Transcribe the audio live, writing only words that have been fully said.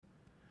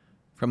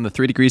From the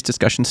 3Degrees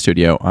discussion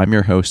studio, I'm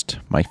your host,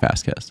 Mike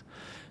Vasquez.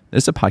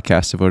 This is a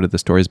podcast devoted to the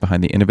stories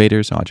behind the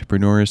innovators,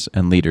 entrepreneurs,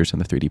 and leaders in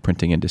the 3D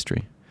printing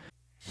industry.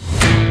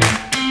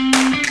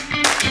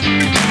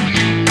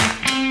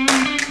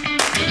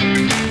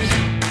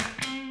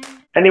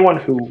 Anyone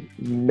who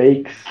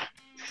makes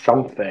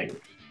something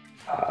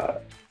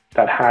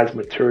that has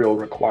material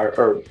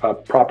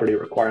property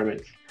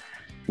requirements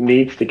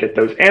needs to get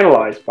those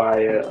analyzed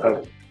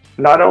by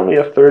not only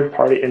a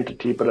third-party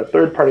entity, but a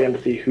third-party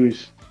entity who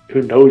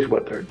knows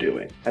what they're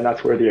doing. And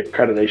that's where the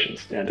accreditation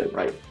stand in,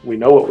 right? We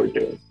know what we're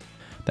doing.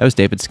 That was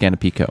David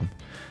Scannapieco.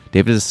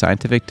 David is a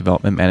scientific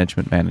development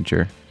management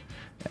manager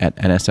at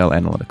NSL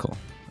Analytical.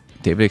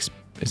 David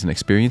is an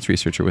experienced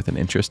researcher with an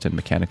interest in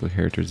mechanical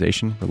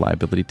characterization,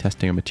 reliability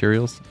testing of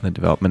materials, and the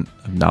development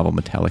of novel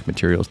metallic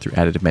materials through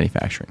additive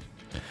manufacturing.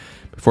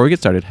 Before we get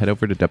started, head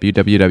over to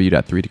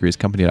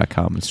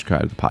www.3degreescompany.com and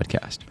subscribe to the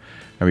podcast.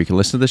 Remember, you can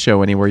listen to the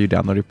show anywhere you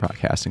download your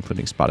podcasts,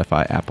 including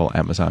Spotify, Apple,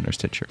 Amazon, or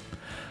Stitcher.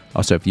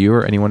 Also, if you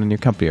or anyone in your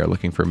company are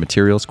looking for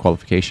materials,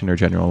 qualification, or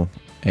general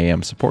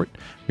AM support,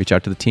 reach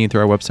out to the team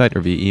through our website or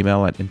via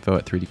email at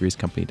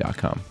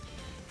info@3degreescompany.com.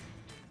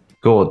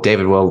 Cool.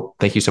 David, well,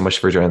 thank you so much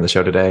for joining the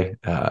show today.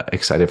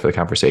 Excited for the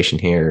conversation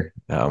here.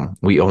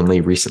 We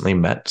only recently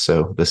met,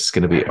 so this is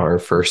going to be our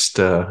first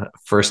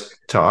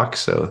talk,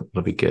 so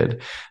it'll be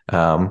good.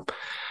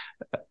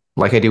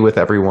 Like I do with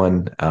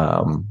everyone,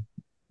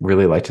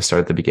 really like to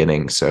start at the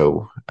beginning.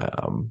 So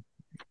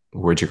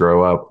where'd you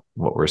grow up?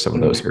 What were some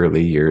of those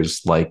early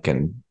years like?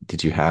 And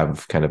did you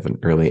have kind of an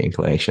early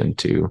inclination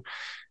to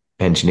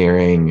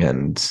engineering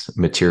and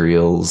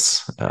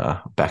materials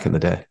back in the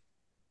day?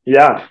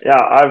 Yeah.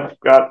 I've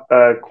got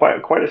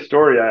quite a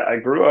story. I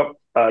grew up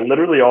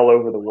literally all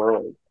over the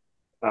world.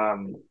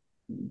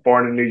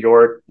 Born in New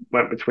York,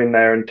 went between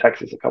there and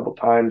Texas a couple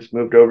times,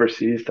 moved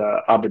overseas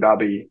to Abu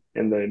Dhabi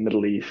in the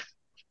Middle East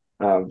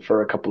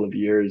for a couple of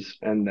years,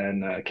 and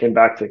then came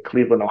back to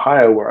Cleveland,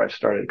 Ohio, where I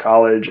started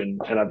college, and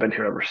I've been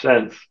here ever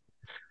since.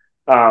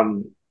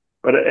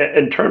 But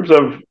in terms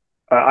of,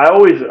 I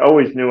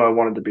always knew I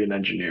wanted to be an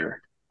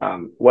engineer.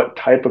 What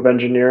type of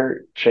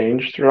engineer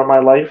changed throughout my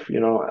life? You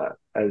know,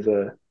 as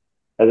a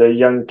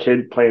young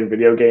kid playing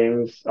video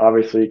games,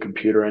 obviously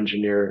computer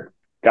engineer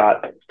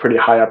got pretty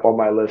high up on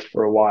my list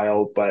for a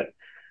while, but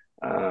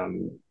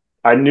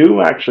I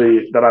knew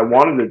actually that I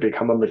wanted to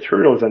become a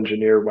materials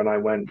engineer when I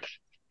went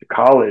to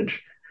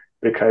college,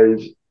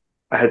 because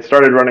I had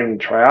started running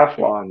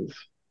triathlons,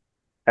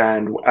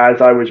 and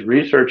as I was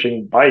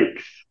researching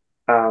bikes,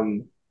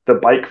 the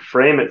bike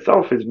frame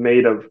itself is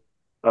made of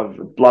a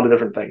lot of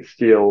different things: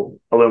 steel,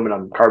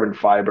 aluminum, carbon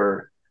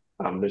fiber.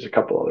 There's a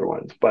couple other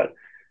ones, but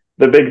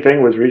the big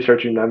thing was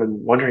researching them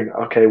and wondering,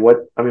 okay,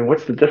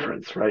 what's the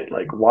difference, right?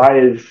 Like, why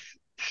is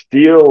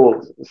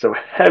steel so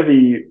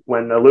heavy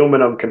when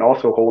aluminum can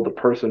also hold a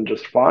person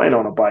just fine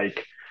on a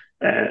bike?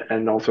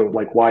 And also,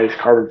 like, why is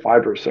carbon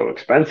fiber so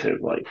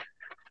expensive? Like,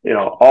 you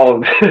know, all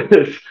of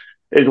this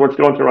is what's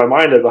going through my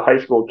mind as a high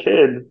school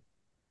kid.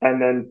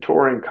 And then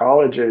touring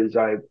colleges,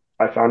 I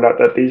found out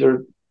that these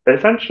are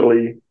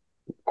essentially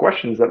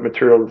questions that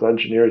materials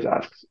engineers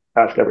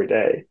ask every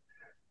day.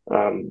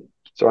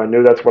 So I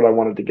knew that's what I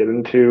wanted to get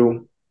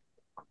into.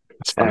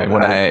 It's funny.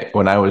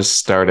 When I was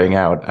starting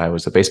out, I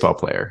was a baseball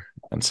player,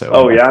 and so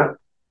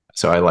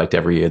so I liked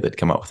every year they'd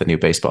come up with a new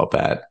baseball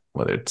bat,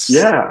 whether it's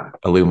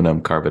aluminum,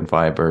 carbon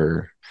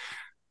fiber,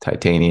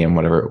 titanium,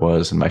 whatever it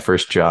was. And my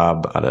first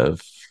job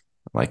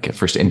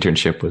first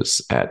internship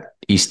was at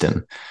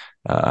Easton.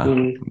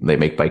 They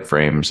make bike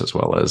frames as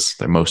well as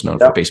they're most known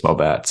for baseball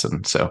bats.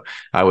 And so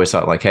I always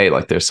thought, like, hey,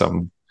 like there's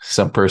some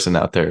person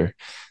out there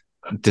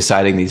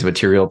deciding these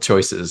material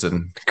choices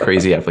and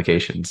crazy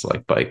applications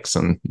like bikes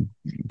and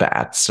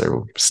bats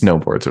or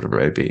snowboards, whatever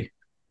it may be.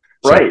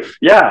 Right.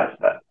 Yeah.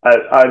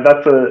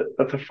 That's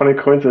a funny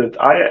coincidence.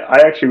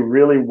 I actually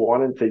really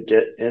wanted to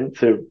get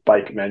into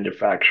bike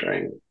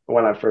manufacturing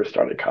when I first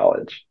started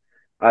college.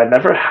 I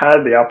never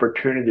had the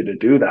opportunity to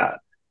do that.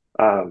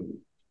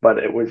 But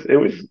it was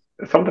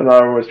something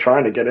that I was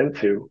trying to get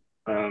into.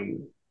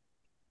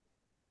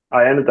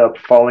 I ended up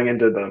falling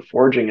into the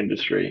forging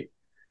industry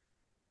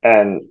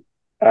and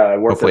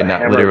worked hopefully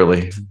not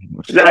literally.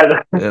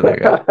 Yeah,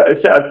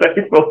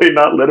 thankfully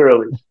not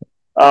literally.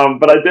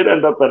 But I did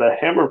end up at a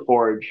hammer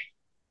forge.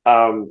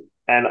 And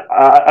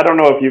I don't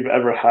know if you've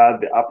ever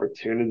had the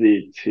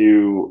opportunity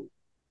to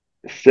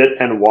sit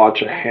and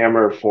watch a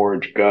hammer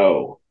forge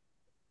go,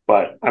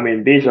 but I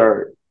mean, these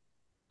are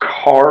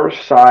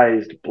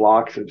car-sized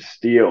blocks of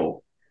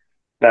steel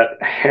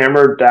that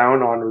hammer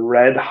down on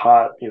red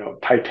hot,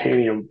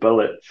 titanium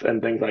billets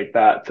and things like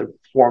that to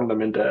form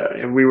them into,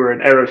 and we were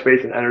an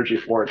aerospace and energy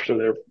forge, so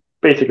they're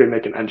basically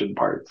making engine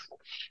parts.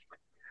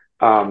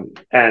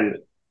 And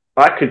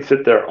I could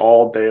sit there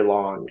all day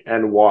long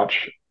and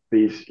watch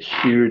these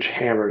huge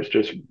hammers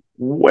just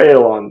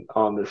wail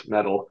on this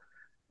metal,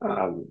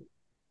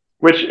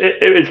 which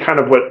it is kind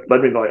of what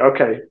led me to like,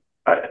 okay,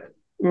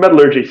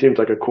 metallurgy seems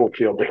like a cool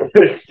field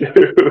to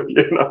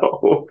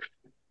do,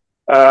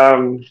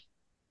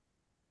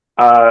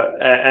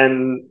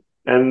 And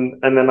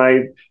And then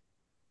I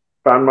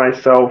found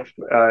myself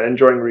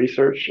enjoying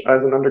research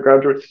as an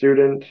undergraduate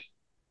student.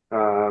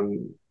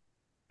 Um,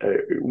 I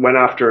went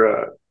after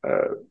a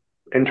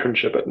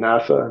internship at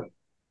NASA.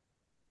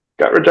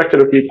 Got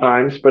rejected a few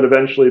times, but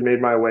eventually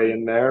made my way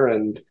in there.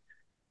 And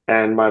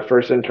my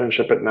first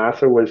internship at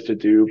NASA was to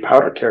do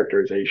powder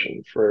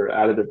characterization for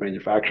additive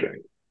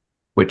manufacturing.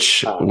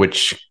 Which Um,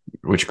 which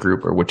which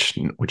group or which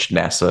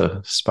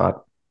NASA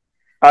spot?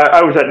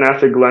 I was at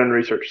NASA Glenn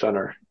Research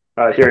Center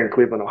here in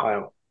Cleveland,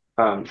 Ohio.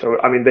 So,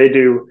 I mean, they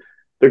do,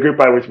 the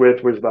group I was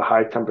with was the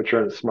high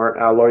temperature and smart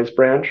alloys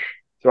branch.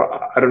 So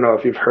I don't know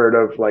if you've heard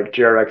of like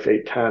GRX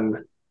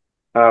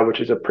 810, which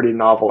is a pretty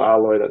novel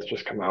alloy that's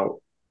just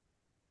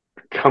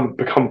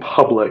become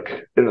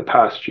public in the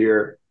past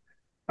year.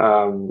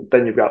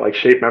 Then you've got like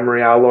shape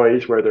memory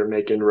alloys where they're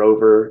making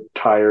rover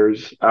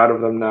tires out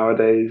of them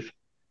nowadays.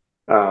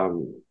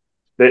 Um,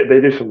 they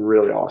do some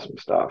really awesome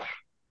stuff.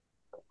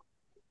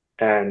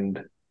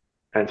 And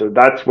And so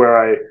that's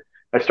where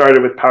I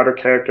started with powder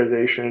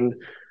characterization,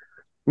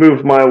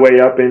 moved my way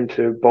up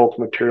into bulk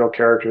material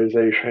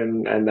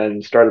characterization, and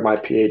then started my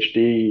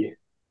PhD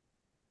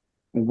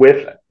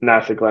with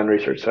NASA Glenn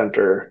Research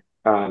Center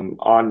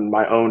on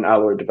my own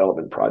alloy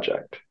development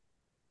project.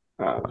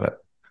 Um,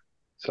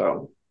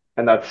 so,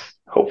 and that's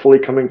hopefully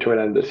coming to an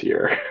end this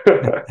year.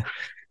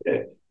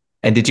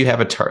 And did you have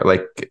a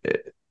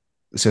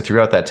so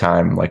throughout that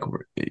time, like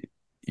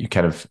you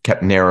kind of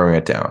kept narrowing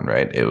it down,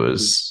 right? It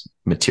was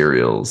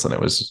materials and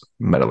it was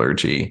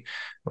metallurgy.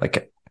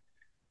 Like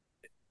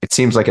it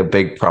seems like a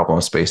big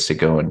problem space to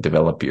go and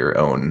develop your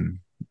own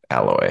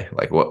alloy.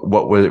 Like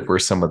what were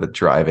some of the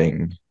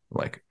driving,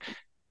 like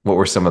what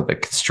were some of the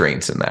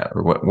constraints in that,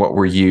 or what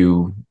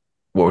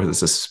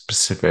was a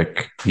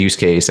specific use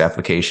case,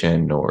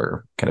 application,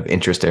 or kind of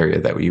interest area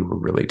that you were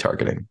really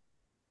targeting?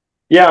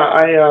 Yeah,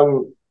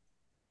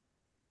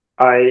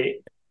 I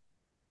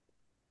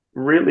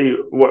really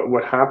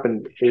what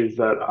happened is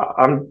that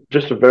I'm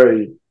just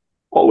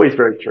always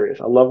very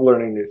curious. I love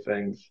learning new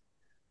things,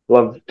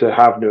 love to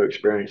have new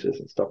experiences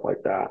and stuff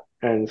like that.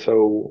 And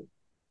so,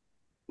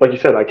 like you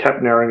said, I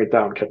kept narrowing it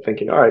down, kept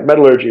thinking, all right,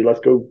 metallurgy, let's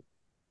go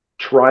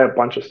try a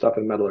bunch of stuff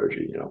in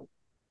metallurgy,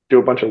 do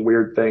a bunch of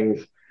weird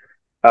things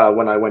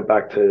when I went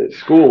back to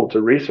school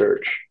to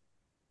research.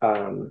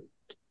 Um,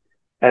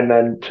 and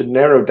then to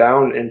narrow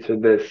down into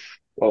this,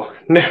 well,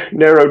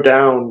 narrow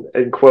down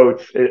in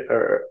quotes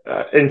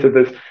into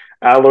this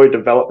alloy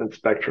development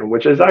spectrum,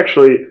 which is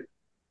actually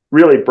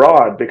really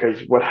broad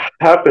because what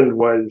happened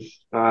was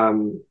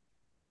my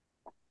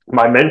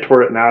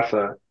mentor at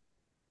NASA,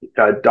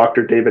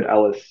 Dr. David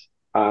Ellis,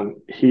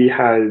 he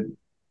had,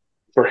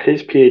 for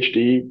his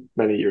PhD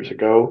many years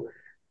ago,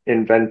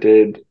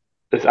 invented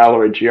this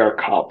alloy GR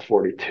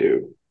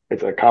 42.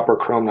 It's a copper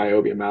chrome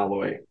niobium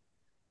alloy.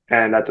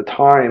 And at the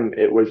time,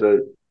 it was a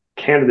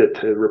candidate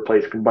to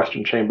replace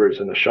combustion chambers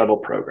in the shuttle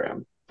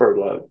program for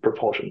the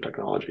propulsion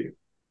technology.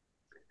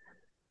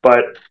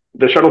 But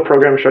the shuttle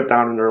program shut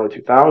down in the early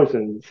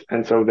 2000s.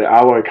 And so the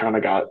alloy kind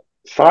of got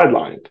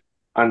sidelined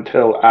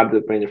until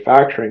additive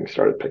manufacturing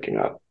started picking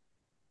up.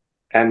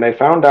 And they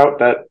found out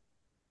that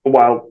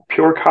while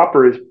pure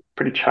copper is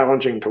pretty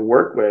challenging to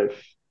work with,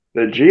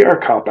 the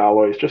GR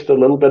alloys, just a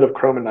little bit of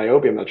chrome and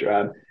niobium that you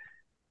add,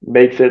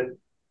 makes it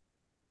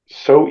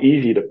so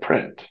easy to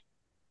print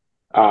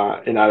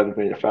in additive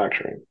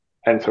manufacturing.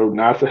 And so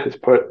NASA has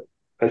put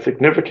a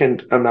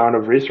significant amount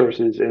of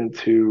resources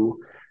into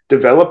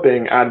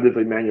developing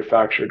additively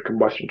manufactured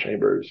combustion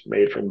chambers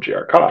made from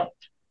GR.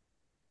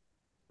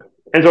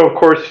 And so, of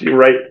course, you're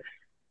right.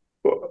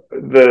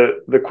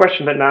 The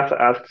question that NASA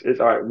asks is,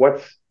 all right,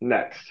 what's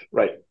next?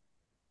 Right.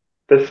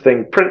 This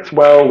thing prints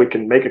well. We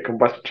can make a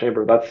combustion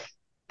chamber. That's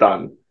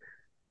done.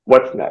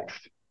 What's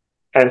next?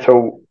 And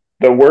so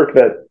the work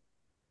that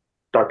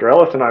Dr.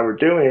 Ellis and I were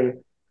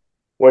doing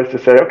was to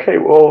say, okay,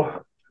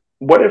 well,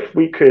 what if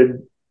we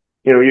could,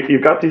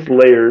 you've got these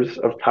layers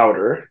of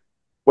powder.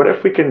 What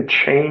if we can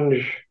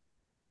change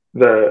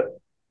the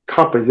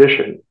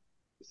composition,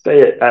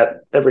 say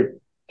at every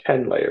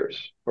 10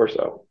 layers or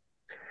so?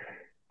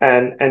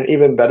 And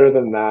even better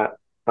than that,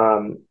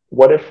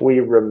 what if we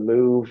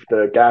remove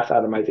the gas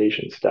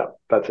atomization step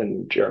that's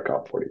in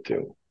GRCOP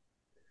 42?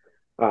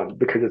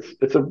 Because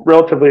it's a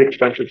relatively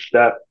expensive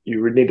step.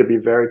 You would need to be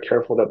very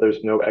careful that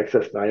there's no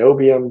excess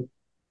niobium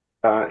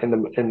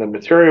in the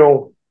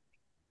material.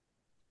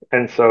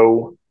 And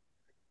so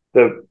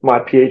my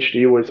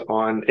PhD was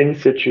on in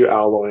situ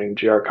alloying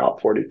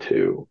GRCOP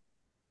 42,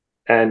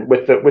 and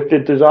with the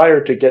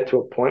desire to get to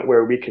a point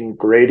where we can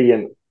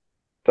gradient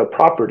the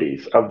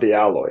properties of the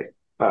alloy,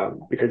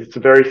 because it's a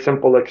very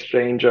simple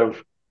exchange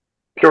of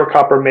pure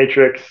copper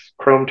matrix,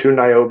 chrome 2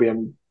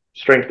 niobium,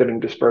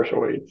 strengthening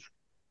dispersoids,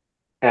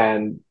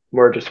 and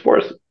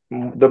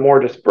the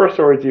more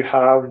dispersoids you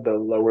have, the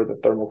lower the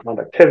thermal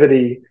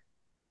conductivity,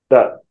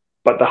 but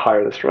the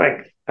higher the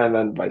strength, and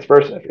then vice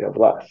versa if you have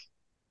less.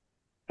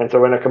 And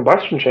so in a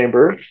combustion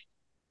chamber,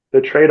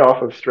 the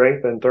trade-off of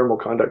strength and thermal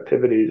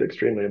conductivity is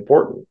extremely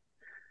important.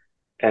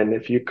 And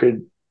if you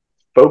could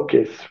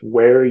focus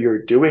where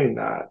you're doing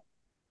that,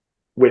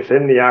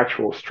 within the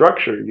actual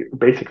structure, you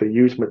basically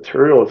use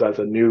materials as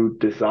a new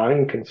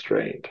design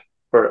constraint,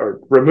 or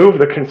remove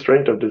the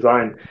constraint of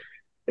design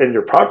in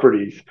your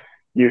properties,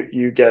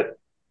 you get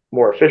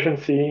more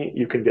efficiency.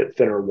 You can get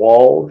thinner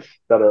walls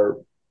that are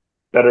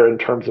better in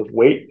terms of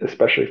weight,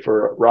 especially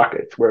for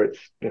rockets, where it's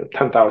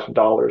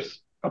 $10,000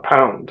 a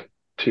pound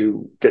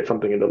to get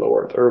something into low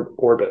Earth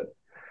orbit.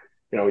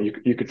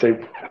 You could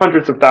save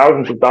hundreds of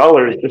thousands of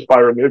dollars just by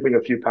removing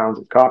a few pounds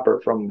of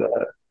copper from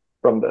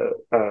the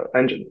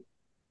engine.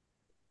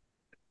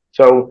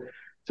 So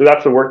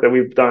that's the work that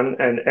we've done,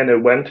 and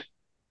it went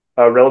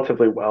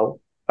relatively well,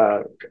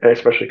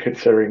 especially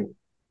considering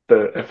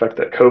the effect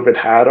that COVID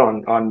had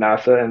on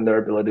NASA and their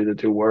ability to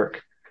do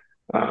work.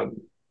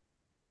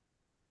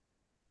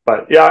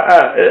 But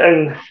yeah,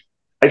 and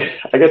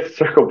I guess to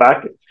circle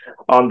back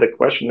on the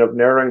question of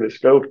narrowing the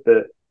scope,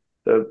 the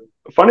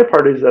funny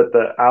part is that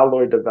the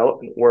alloy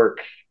development work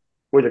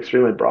was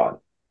extremely broad.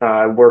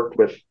 I worked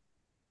with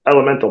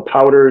elemental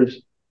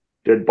powders,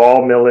 did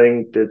ball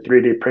milling, did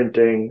 3D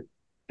printing,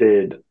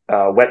 did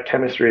wet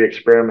chemistry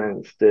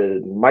experiments,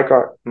 did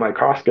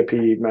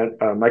microscopy,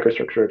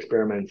 microstructure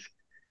experiments,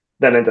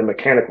 then into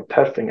mechanical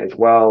testing as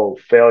well,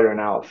 failure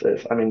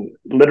analysis. I mean,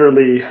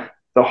 literally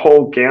the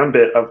whole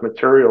gambit of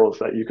materials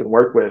that you can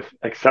work with,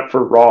 except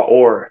for raw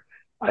ore,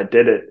 I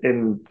did it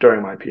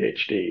during my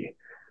PhD,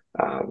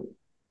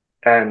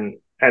 and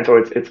so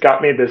it's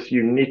got me this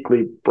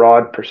uniquely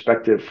broad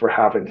perspective for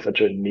having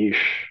such a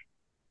niche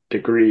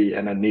degree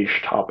and a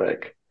niche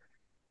topic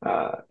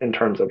in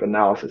terms of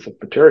analysis of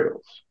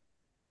materials.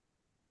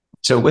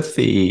 So with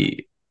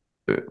the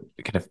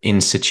kind of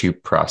in situ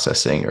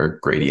processing or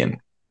gradient,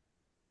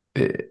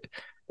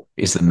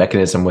 is the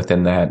mechanism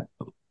within that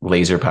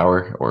laser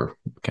power, or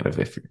kind of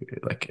if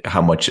like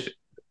how much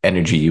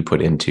energy you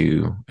put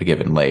into a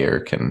given layer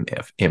can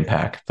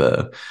impact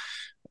the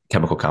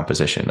chemical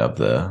composition of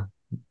the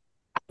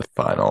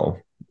final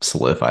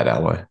solidified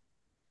alloy?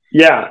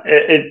 Yeah,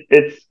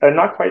 it's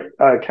not quite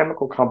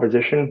chemical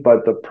composition,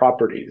 but the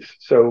properties.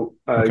 So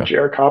Okay.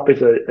 GR-COP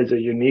is a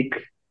unique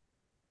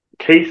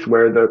case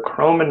where the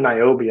chrome and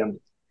niobium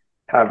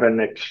have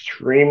an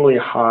extremely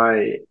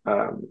high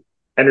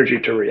energy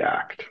to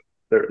react.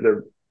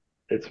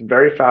 It's a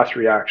very fast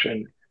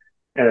reaction,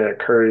 and it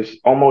occurs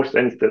almost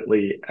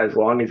instantly as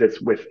long as it's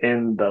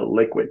within the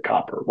liquid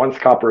copper. Once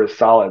copper is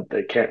solid,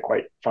 they can't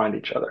quite find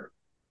each other.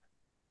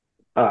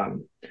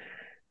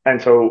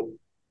 And so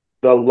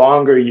the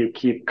longer you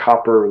keep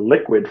copper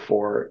liquid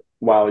for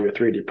while you're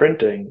 3D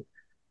printing,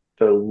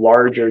 the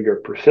larger your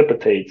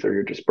precipitates or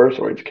your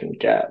dispersoids can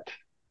get.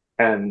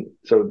 And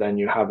so then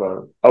you have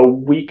a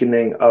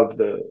weakening of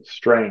the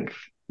strength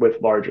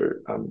with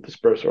larger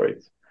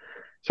dispersoids.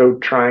 So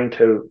trying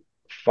to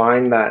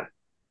find that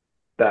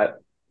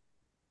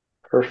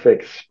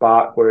perfect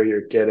spot where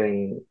you're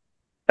getting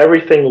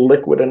everything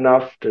liquid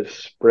enough to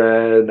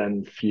spread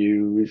and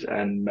fuse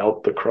and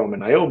melt the chrome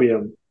and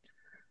niobium,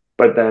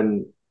 but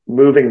then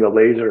moving the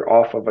laser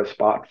off of a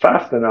spot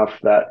fast enough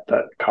that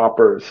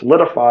copper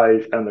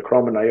solidifies and the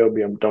chrome and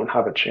niobium don't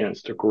have a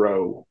chance to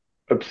grow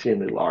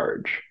obscenely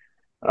large.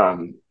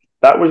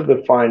 That was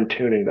the fine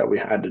tuning that we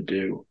had to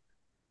do.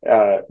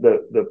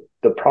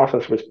 The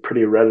process was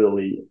pretty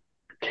readily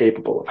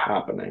capable of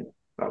happening.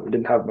 We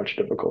didn't have much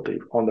difficulty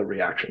on the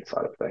reaction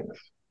side of things.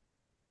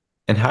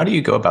 And how do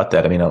you go about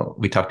that? I mean,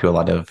 we talked to a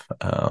lot of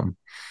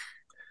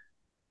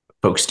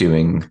folks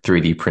doing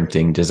 3D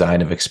printing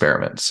design of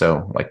experiments.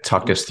 So like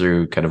talk us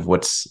through kind of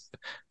what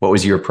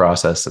was your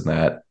process in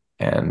that,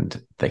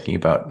 and thinking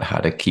about how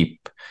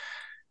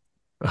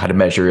to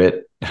measure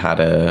it, how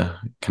to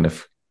kind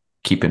of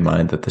keep in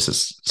mind that this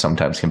is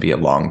sometimes can be a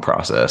long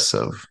process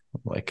of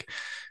like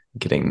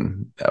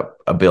getting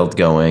a build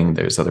going.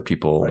 There's other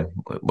people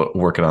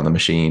working on the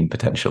machine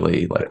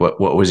potentially. Like what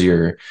was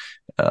your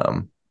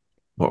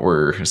what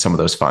were some of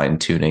those fine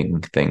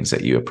tuning things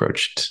that you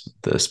approached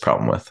this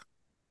problem with?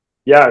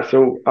 Yeah,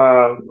 so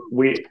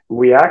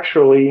we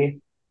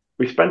actually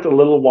spent a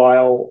little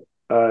while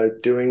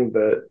doing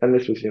and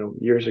this was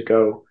years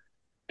ago,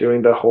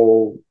 doing the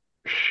whole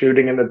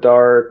shooting in the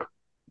dark,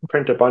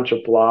 print a bunch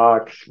of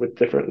blocks with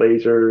different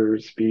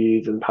lasers,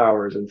 speeds, and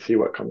powers, and see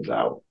what comes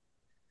out.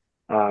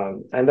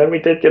 And then we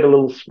did get a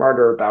little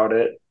smarter about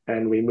it,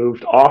 and we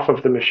moved off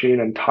of the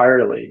machine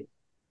entirely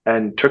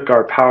and took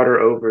our powder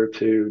over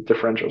to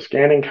differential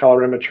scanning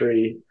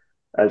calorimetry,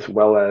 as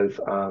well as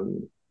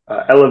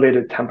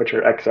elevated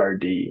temperature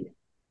XRD.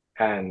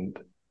 And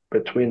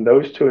between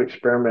those two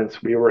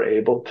experiments, we were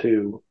able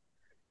to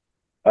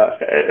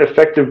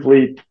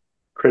effectively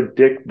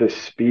predict the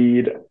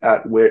speed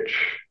at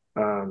which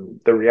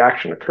the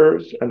reaction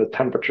occurs and the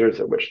temperatures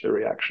at which the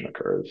reaction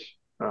occurs,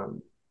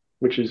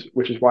 which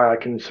is why I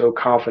can so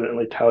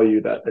confidently tell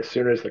you that as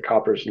soon as the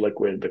copper is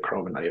liquid, the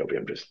chrome and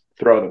niobium just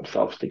throw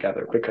themselves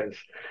together, because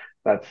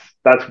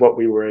that's what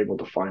we were able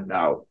to find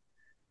out.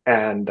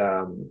 And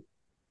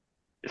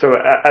so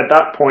at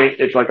that point,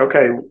 it's like,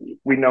 okay,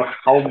 we know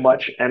how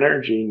much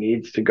energy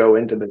needs to go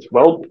into this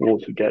weld pool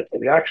to get the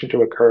reaction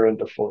to occur and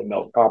to fully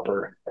melt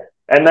copper.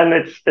 And then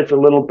it's a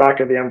little back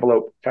of the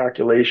envelope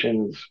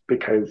calculations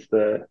because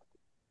the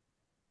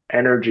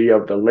energy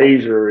of the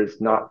laser is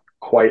not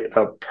quite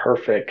a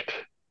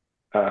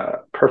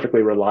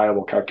perfectly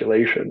reliable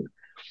calculation.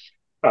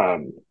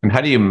 And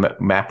how do you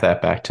map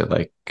that back to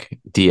like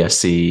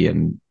DSC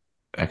and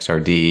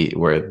XRD,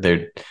 where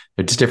they're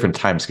just different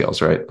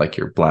timescales, right? Like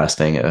you're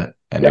blasting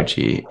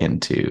energy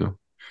into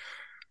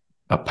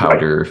a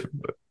powder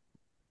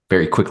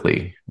very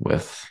quickly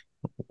with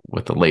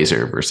the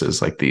laser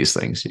versus like these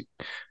things.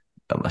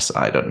 Unless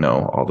I don't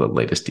know all the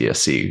latest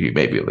DSC, you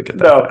may be able to get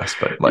that fast,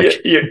 but like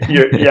you're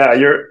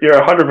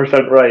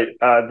 100% right.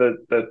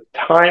 The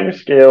time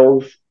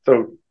scales.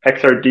 So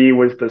XRD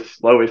was the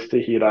slowest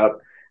to heat up.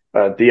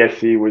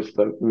 DSC was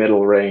the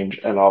middle range,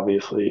 and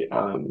obviously,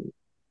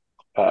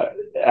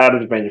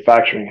 additive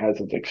manufacturing has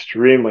an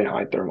extremely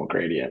high thermal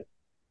gradient.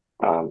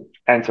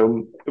 And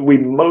so we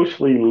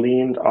mostly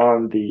leaned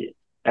on the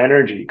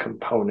energy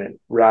component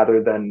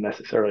rather than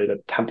necessarily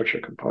the temperature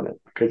component,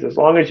 because as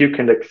long as you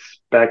can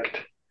expect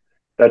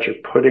that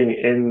you're putting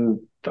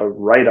in the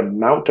right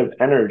amount of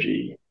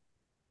energy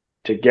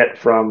to get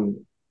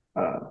from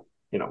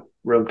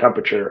room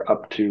temperature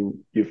up to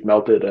you've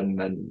melted and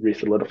then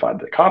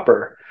resolidified the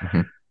copper,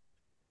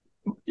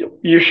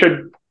 you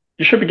should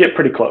get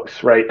pretty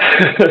close, right?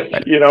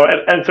 right.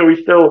 And so we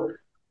still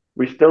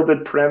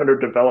did parameter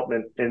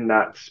development in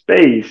that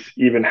space,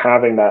 even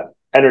having that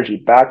energy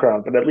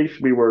background, but at least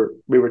we were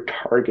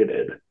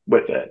targeted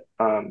with it.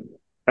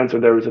 And so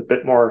there was a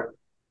bit more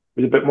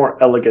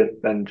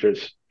elegant than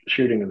just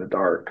shooting in the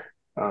dark.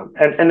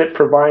 And it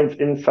provides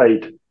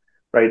insight,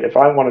 right? If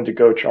I wanted to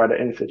go try to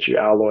in situ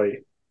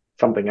alloy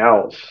something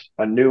else,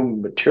 a new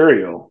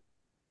material,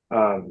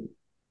 the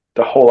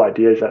whole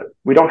idea is that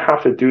we don't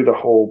have to do the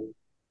whole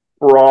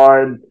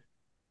broad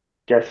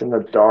guess in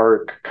the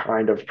dark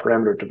kind of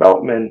parameter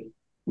development.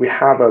 We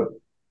have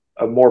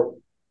a more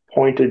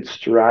pointed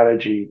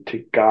strategy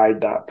to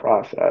guide that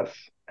process.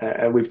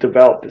 And we've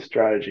developed this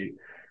strategy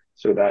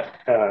so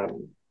that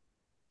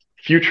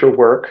future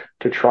work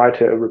to try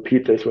to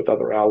repeat this with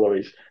other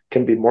alloys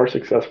can be more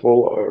successful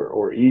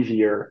or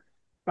easier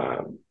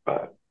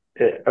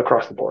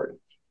across the board.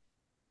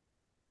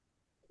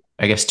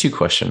 I guess two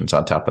questions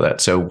on top of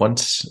that. So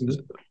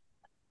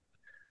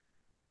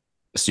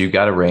so you've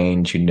got a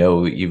range,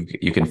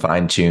 you can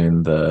fine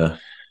tune the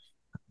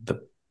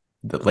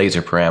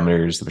laser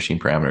parameters, the machine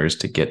parameters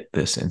to get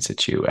this in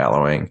situ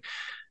alloying.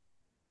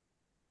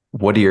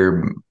 What are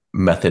your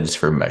methods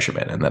for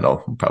measurement? And that'll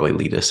probably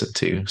lead us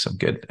into some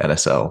good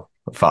NSL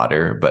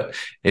fodder. But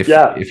if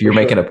you're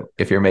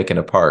making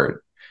a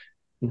part,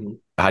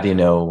 how do you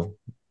know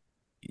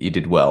you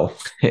did well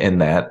in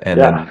that? And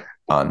then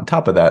on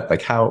top of that,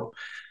 like how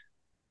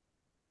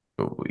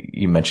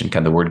you mentioned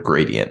kind of the word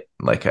gradient,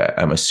 like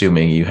I'm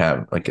assuming you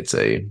have like it's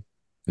a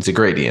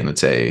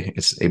gradient,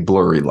 it's a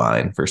blurry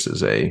line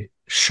versus a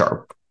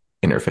sharp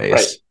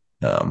interface.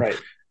 Right.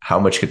 How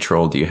much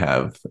control do you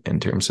have in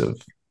terms of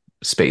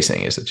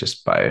spacing? Is it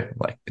just by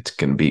like it's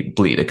going to be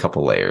bleed a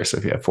couple layers? So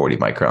if you have 40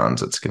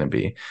 microns, it's going to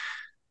be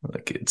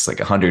like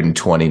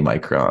 120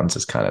 microns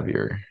is kind of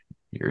your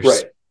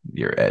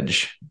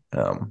edge.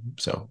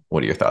 So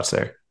what are your thoughts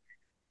there?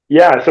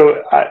 Yeah,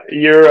 so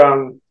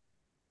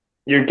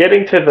you're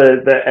getting to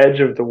the edge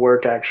of the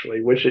work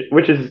actually, which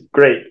is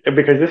great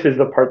because this is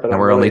the part that and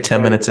we're only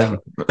 10 minutes in. And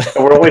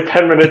we're only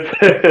 10 minutes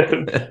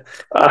in.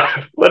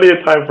 Plenty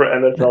of time for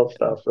NSL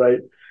stuff, right?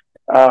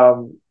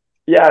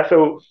 Yeah,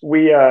 so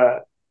we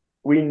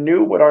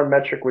knew what our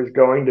metric was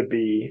going to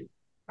be,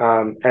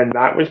 and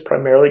that was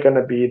primarily going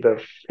to be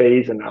the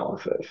phase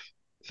analysis.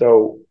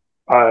 So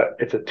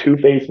it's a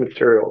two-phase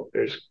material.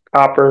 There's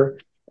copper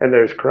and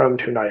there's chrome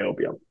to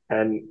niobium,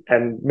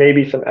 and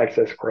maybe some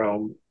excess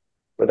chrome,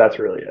 but that's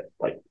really it,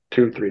 like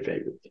 2-3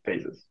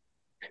 phases.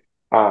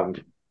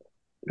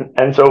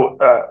 And so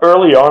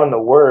early on in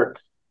the work,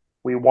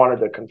 we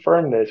wanted to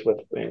confirm this with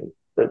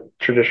the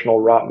traditional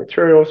raw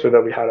material so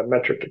that we had a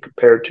metric to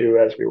compare to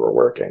as we were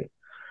working.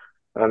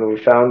 And we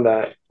found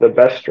that the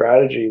best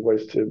strategy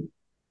was to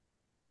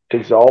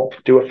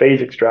do a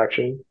phase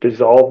extraction,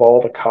 dissolve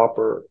all the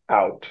copper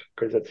out,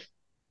 because it's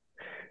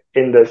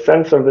in the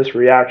sense of this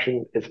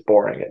reaction, it's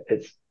boring.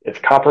 It's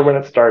copper when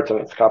it starts and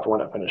it's copper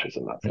when it finishes,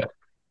 and that's it.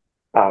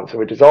 So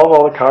we dissolve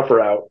all the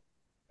copper out,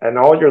 and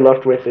all you're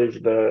left with is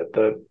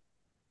the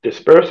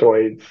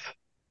dispersoids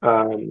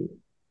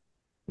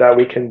that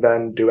we can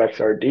then do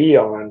XRD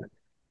on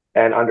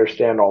and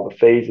understand all the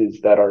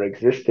phases that are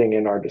existing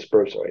in our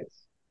dispersoids.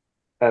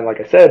 And like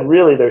I said,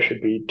 really there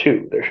should be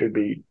two. There should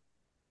be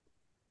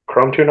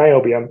chrome to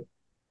niobium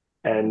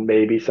and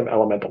maybe some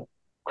elemental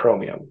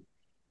chromium.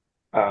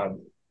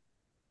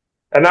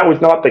 And that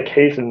was not the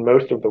case in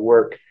most of the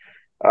work.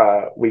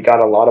 We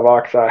got a lot of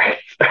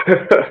oxides.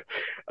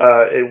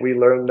 We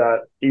learned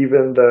that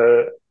even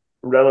the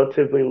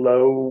relatively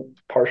low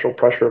partial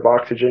pressure of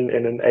oxygen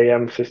in an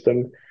AM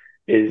system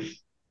is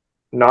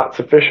not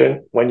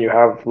sufficient when you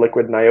have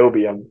liquid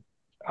niobium.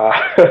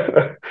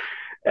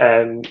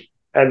 And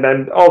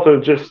then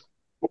also just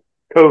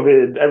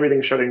COVID,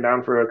 everything shutting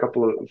down for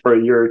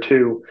a year or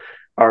two.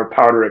 our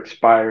powder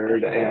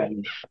expired,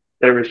 and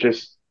there's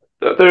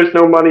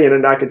no money in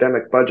an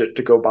academic budget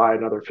to go buy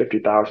another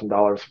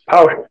 $50,000 of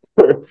powder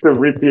to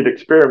repeat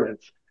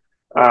experiments.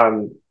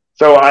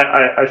 So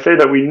I say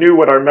that we knew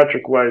what our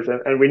metric was,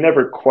 and we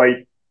never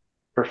quite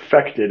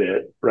perfected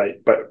it,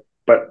 right? But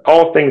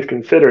all things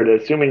considered,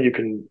 assuming you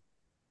can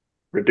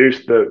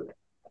reduce the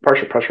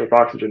partial pressure of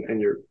oxygen in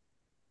your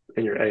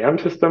AM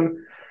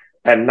system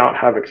and not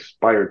have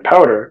expired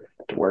powder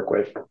to work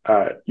with,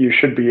 you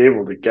should be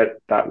able to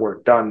get that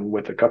work done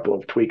with a couple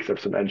of tweaks of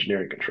some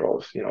engineering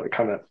controls. It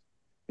kind of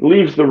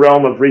leaves the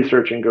realm of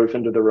research and goes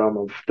into the realm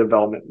of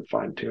development and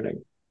fine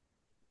tuning.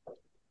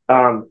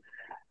 And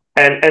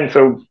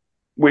so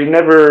we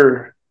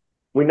never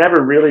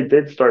really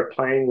did start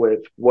playing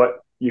with what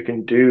you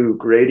can do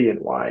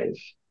gradient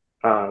wise.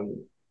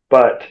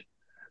 But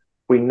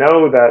we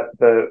know that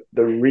the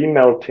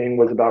remelting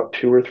was about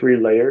 2 or 3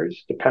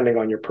 layers, depending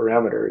on your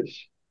parameters.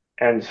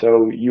 And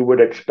so you would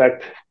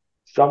expect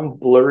some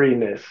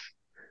blurriness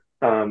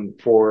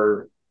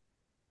for,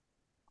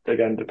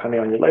 again, depending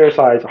on your layer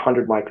size,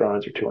 100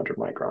 microns or 200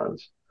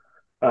 microns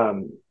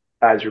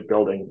as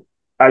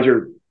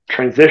you're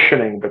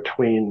transitioning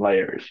between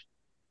layers.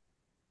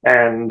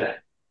 And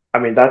I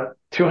mean, that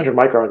 200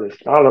 microns is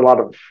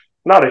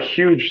not a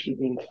huge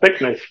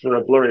thickness for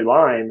a blurry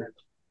line.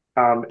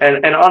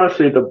 And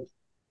honestly, the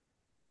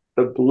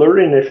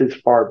blurriness is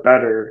far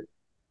better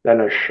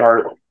than a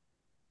sharp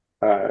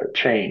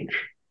change.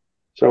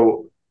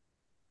 So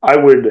I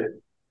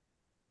would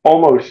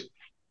almost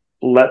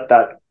let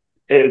that,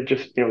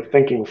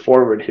 thinking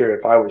forward here,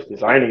 if I was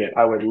designing it,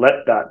 I would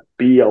let that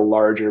be a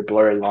larger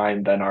blurry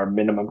line than our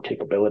minimum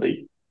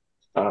capability.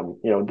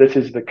 This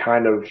is the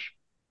kind of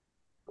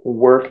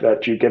work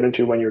that you get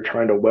into when you're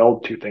trying to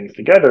weld two things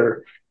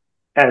together.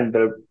 And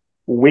the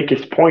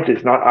weakest point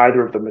is not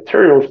either of the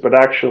materials, but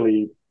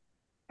actually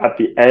at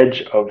the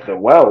edge of the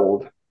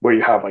weld where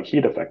you have like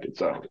heat affected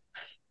zone.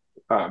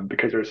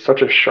 Because there's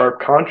such a sharp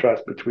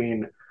contrast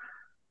between,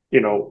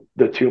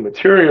 the two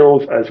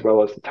materials as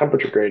well as the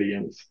temperature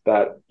gradients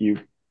that you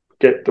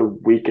get the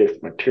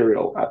weakest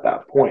material at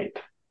that point.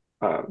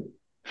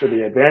 So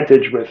the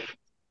advantage with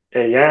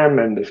AM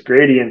and this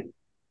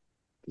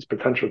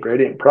potential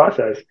gradient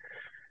process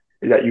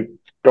is that you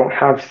don't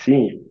have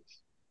seams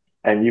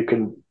and you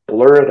can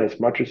blur it as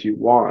much as you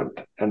want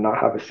and not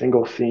have a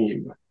single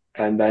seam.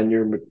 And then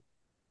your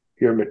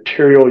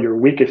material, your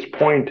weakest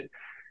point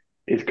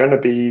is going to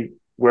be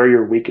where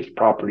your weakest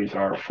properties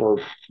are for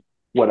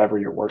whatever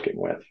you're working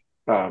with.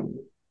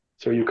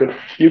 So you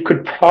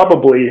could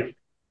probably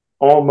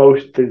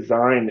almost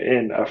design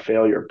in a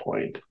failure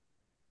point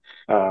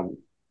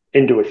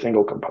into a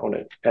single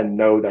component and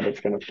know that it's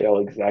going to fail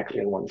exactly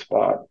in one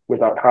spot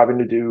without having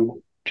to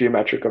do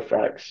geometric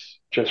effects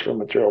just from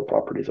material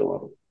properties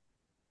alone.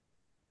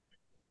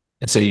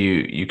 And so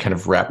you kind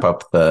of wrap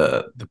up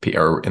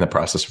or in the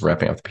process of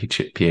wrapping up the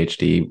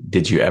PhD,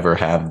 did you ever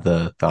have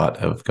the thought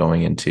of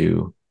going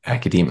into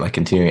academia, like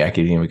continuing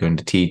academia, going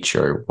to teach,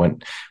 or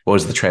what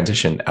was the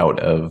transition out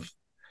of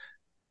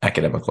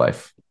academic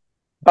life?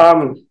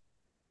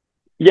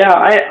 Yeah,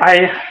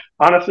 I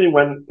honestly,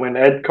 when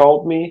Ed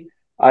called me,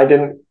 I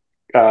didn't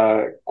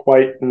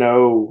quite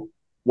know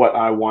what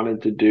I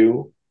wanted to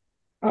do.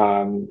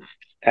 And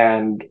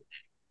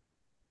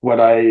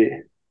what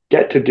I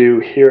get to do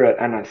here at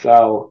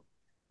NSL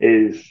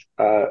is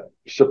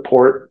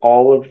support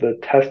all of the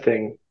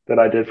testing that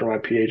I did for my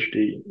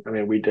PhD. I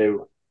mean, we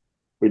do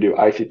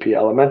ICP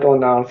elemental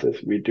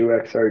analysis, we do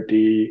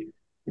XRD,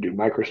 we do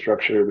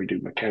microstructure, we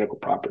do mechanical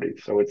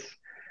properties. So it's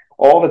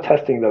all the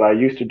testing that I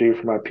used to do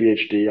for my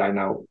PhD, I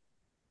now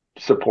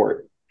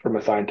support from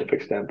a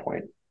scientific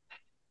standpoint.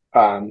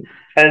 And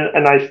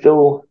I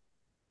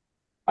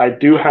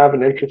do have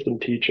an interest in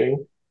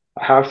teaching.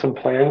 I have some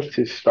plans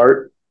to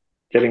start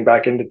getting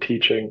back into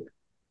teaching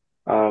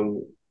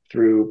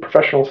through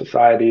professional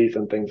societies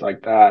and things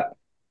like that.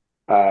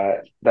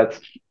 That's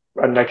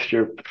a next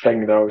year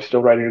thing, though.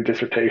 Still writing a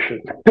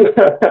dissertation.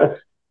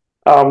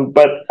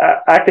 But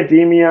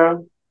academia,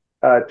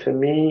 to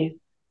me,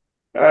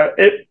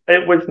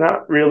 it was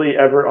not really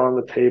ever on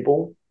the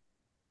table.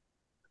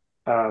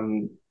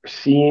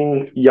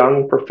 Seeing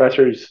young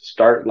professors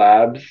start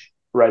labs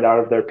right out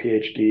of their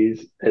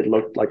PhDs, it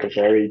looked like a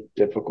very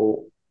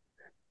difficult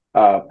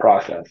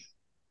process,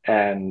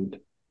 and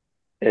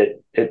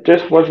it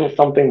just wasn't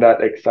something that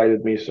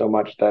excited me so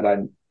much that I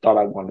thought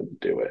I wanted to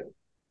do it.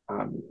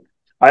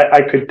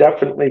 I could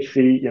definitely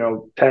see,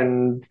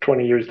 10,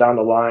 20 years down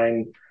the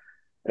line,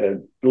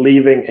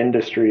 leaving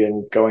industry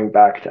and going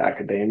back to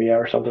academia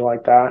or something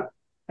like that,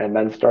 and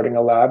then starting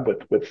a lab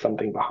with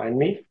something behind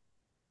me.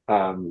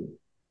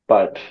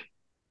 But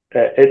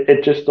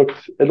it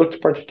looks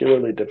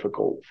particularly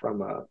difficult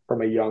from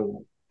a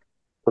young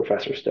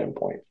professor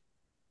standpoint.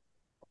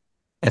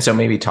 And so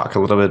maybe talk a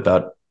little bit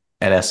about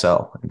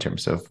NSL in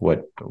terms of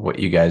what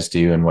you guys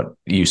do and what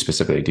you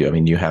specifically do. I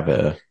mean, you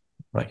have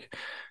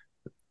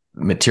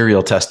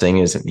material testing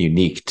isn't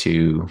unique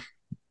to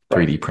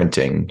 3D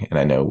printing. And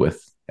I know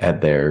with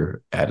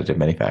their additive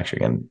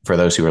manufacturing, and for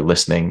those who are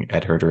listening,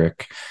 Ed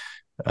Herderick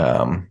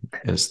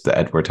is the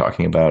Ed we're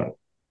talking about,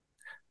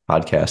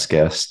 podcast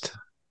guest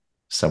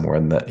somewhere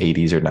in the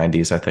 80s or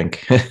 90s, I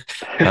think.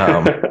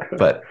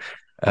 But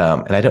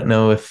and I don't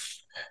know if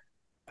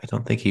I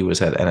don't think he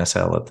was at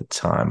NSL at the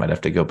time. I'd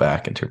have to go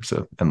back in terms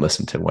of and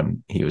listen to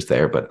when he was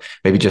there, but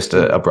maybe just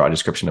a broad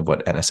description of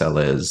what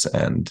NSL is,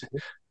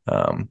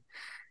 um,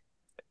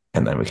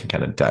 and then we can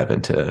kind of dive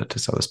into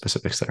some of the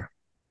specifics there.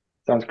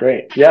 Sounds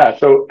great. Yeah.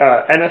 So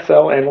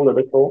NSL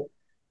Analytical,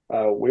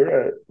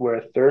 we're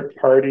a third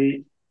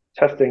party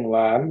testing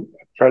lab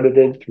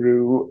accredited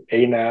through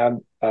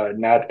ANAB,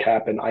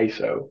 NADCAP, and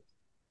ISO.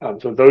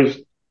 So those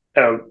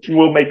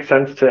will make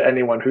sense to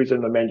anyone who's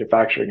in the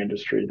manufacturing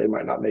industry. They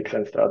might not make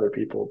sense to other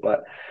people,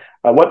 but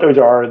what those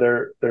are,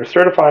 they're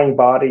certifying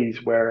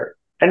bodies where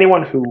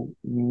anyone who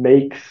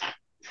makes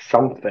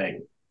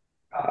something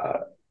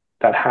uh,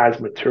 that has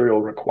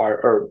material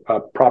require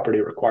or property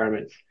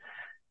requirements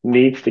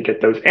needs to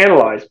get those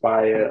analyzed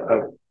by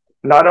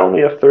not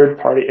only a third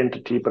party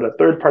entity, but a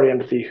third party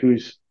entity who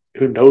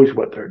knows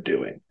what they're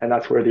doing, and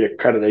that's where the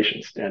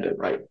accreditation stand in.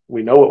 Right,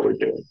 we know what we're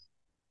doing,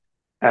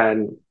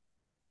 and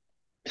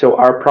so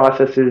our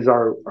processes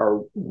are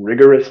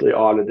rigorously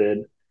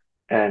audited,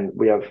 and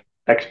we have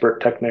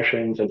expert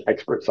technicians and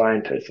expert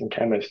scientists and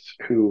chemists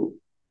who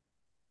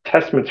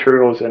test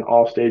materials in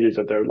all stages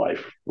of their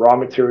life: raw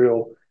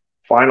material,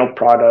 final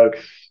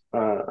products,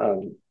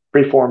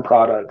 preformed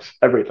products,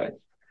 everything.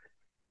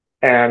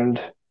 And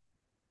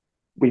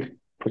we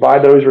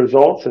provide those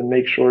results and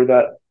make sure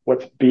that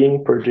what's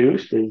being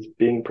produced is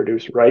being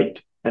produced right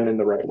and in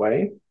the right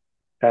way.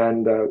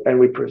 And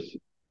we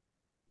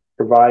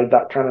provide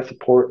that kind of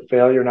support,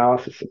 failure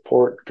analysis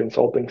support,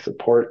 consulting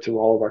support to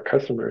all of our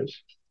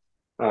customers.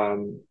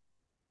 And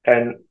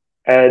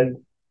Ed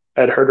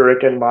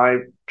Herderick and my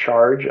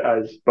charge,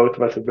 as both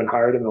of us have been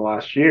hired in the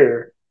last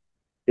year,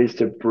 is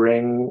to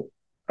bring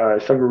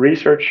some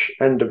research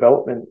and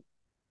development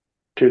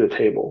to the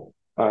table.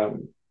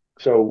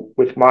 So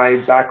with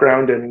my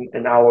background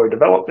in alloy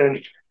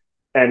development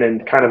and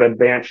in kind of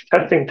advanced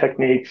testing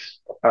techniques,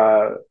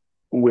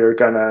 we're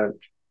going to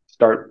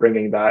start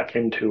bringing that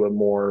into a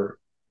more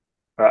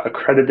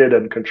accredited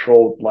and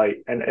controlled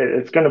light. And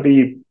it's going to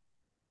be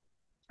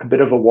a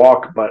bit of a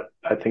walk, but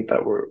I think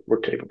that we're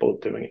capable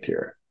of doing it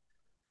here.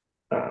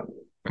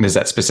 And is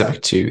that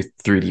specific to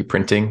 3D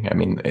printing? I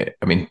mean,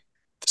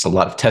 there's a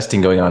lot of testing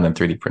going on in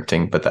 3D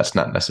printing, but that's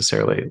not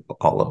necessarily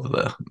all of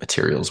the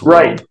materials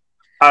world. Right.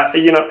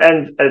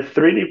 And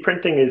 3D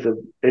printing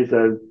is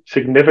a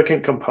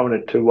significant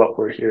component to what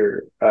we're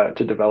here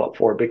to develop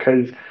for,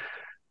 because,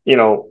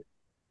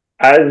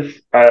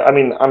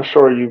 I'm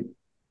sure you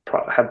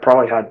have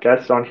probably had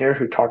guests on here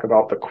who talk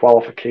about the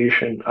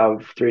qualification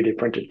of 3D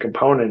printed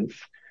components.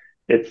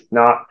 It's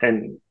not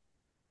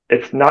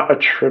a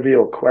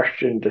trivial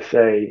question to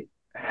say,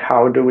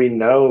 how do we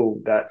know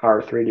that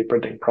our 3D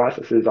printing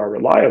processes are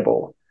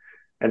reliable,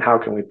 and how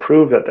can we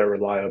prove that they're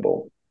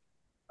reliable?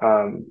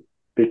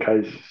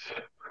 Because,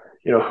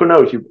 who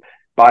knows? You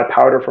buy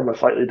powder from a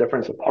slightly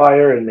different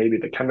supplier, and maybe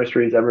the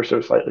chemistry is ever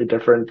so slightly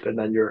different, and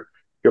then your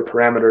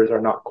parameters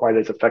are not quite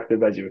as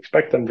effective as you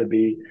expect them to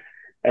be,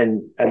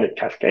 and it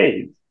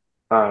cascades.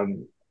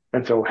 And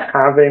so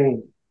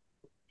having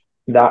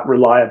that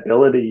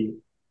reliability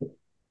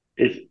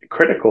is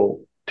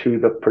critical to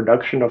the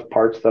production of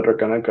parts that are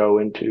going to go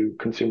into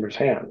consumers'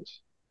 hands,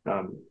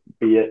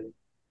 be it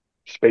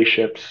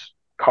spaceships,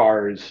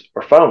 cars,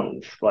 or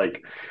phones.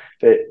 Like,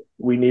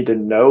 we need to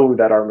know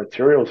that our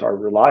materials are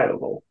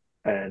reliable,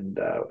 and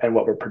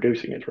what we're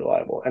producing is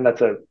reliable, and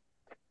that's a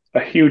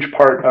huge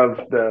part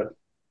of the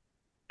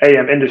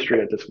AM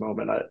industry at this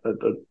moment. I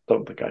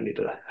don't think I need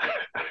to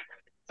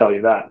tell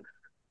you that.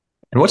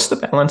 And what's the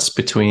balance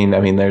between?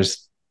 I mean,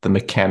 there's the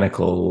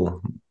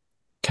mechanical,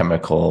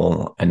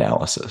 chemical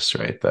analysis,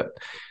 right? That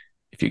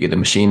if you get a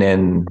machine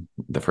in,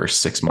 the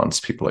first 6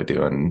 months, people are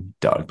doing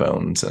dog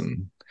bones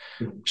and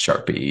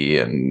Sharpie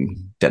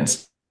and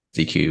density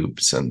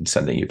cubes and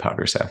sending you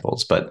powder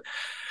samples. But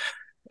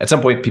at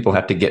some point, people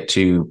have to get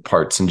to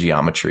parts and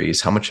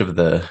geometries. How much of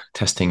the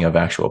testing of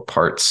actual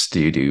parts do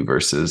you do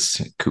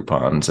versus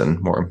coupons and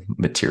more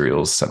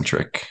materials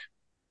centric?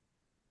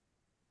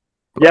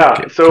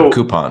 Yeah, so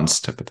coupons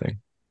type of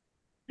thing.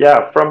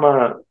 Yeah, from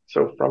a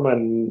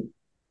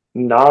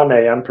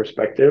non-AM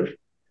perspective,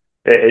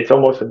 it's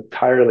almost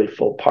entirely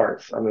full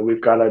parts. I mean,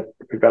 we've got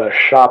a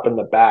shop in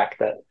the back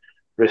that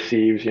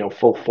receives,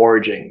 full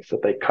forgings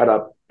that they cut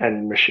up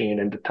and machine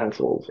into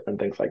utensils and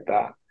things like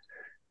that.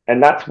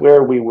 And that's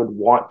where we would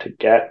want to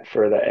get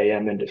for the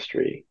AM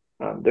industry.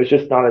 There's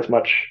just not as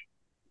much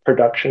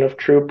production of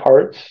true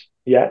parts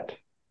yet,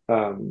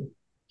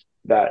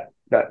 that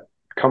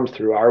comes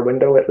through our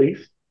window at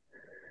least.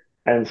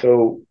 And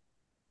so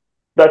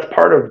that's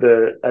part of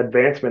the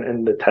advancement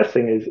in the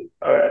testing is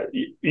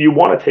you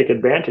want to take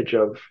advantage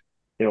of,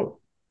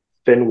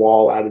 thin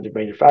wall additive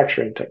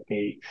manufacturing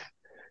techniques,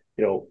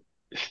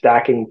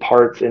 stacking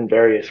parts in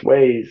various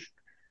ways.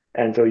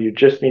 And so you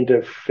just need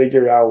to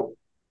figure out,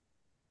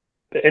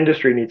 the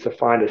industry needs to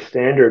find a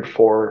standard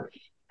for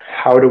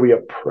how do we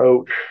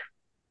approach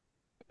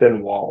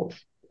thin walls.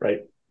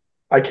 right?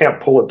 I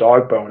can't pull a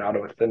dog bone out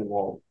of a thin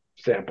wall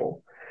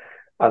sample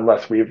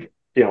unless we've,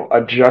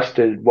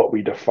 adjusted what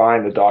we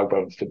define the dog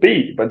bones to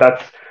be. But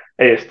that's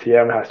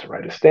ASTM has to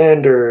write a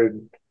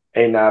standard.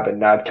 ANAB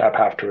and NADCAP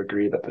have to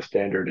agree that the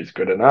standard is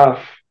good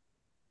enough.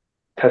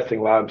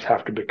 Testing labs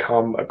have to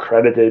become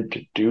accredited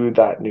to do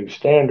that new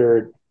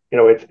standard.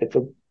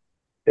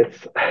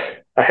 It's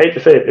I hate to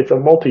say it, it's a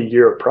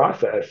multi-year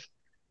process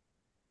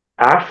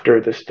after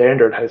the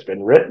standard has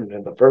been written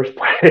in the first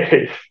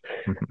place,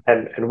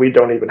 and we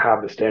don't even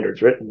have the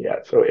standards written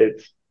yet. So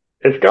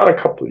it's got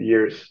a couple of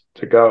years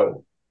to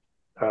go,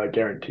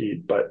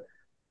 guaranteed. But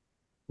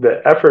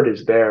the effort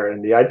is there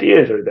and the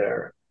ideas are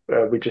there.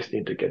 We just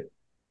need to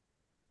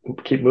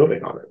keep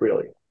moving on it,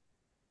 really.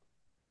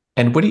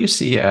 And what do you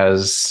see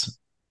as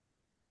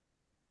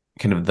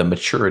kind of the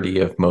maturity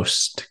of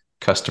most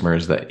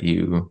customers that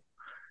you're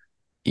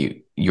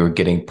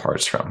getting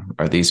parts from?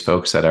 Are these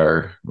folks that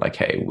are like,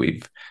 hey,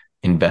 we've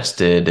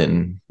invested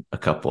in a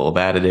couple of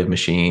additive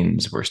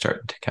machines, we're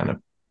starting to kind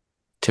of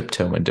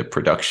tiptoe into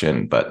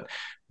production, but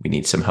we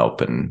need some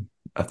help in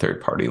a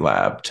third party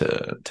lab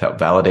to help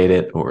validate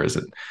it? Or is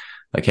it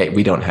like, hey,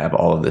 we don't have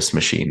all of this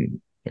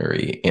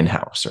machinery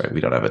in-house, right? We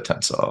don't have a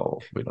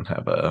tensile, we don't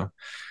have a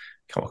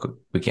chemical,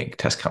 we can't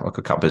test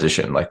chemical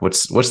composition. Like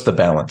what's the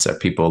balance? Are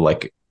people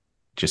like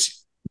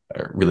just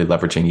are really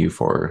leveraging you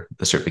for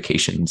the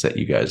certifications that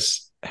you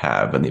guys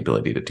have and the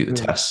ability to do the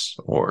tests,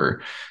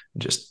 or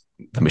just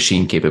the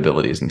machine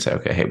capabilities and say,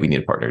 okay, hey, we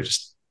need a partner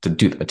just to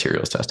do the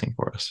materials testing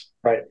for us?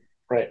 Right.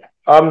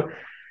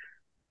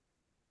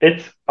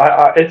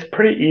 It's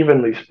pretty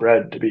evenly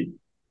spread, to be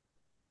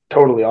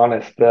totally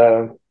honest.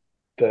 There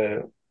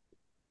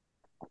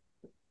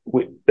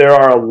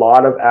are a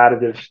lot of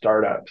additive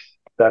startups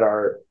that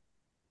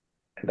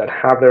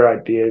have their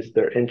ideas,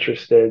 they're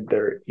interested,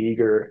 they're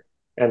eager,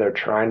 and they're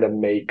trying to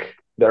make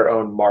their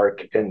own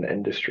mark in the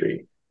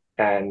industry.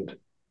 And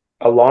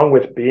along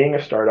with being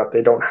a startup,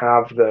 they don't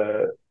have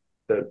the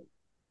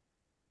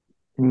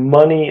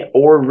money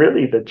or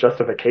really the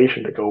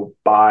justification to go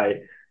buy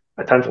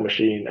a tensile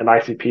machine, an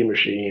ICP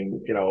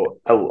machine,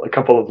 a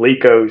couple of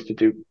LECOs to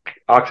do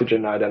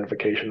oxygen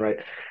identification, right?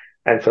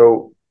 And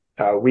so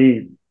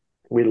we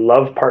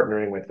love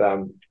partnering with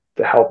them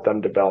to help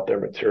them develop their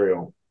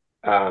material.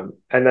 And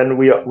then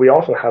we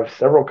also have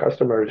several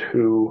customers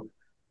who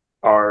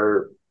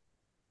are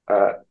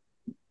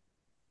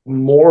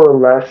more or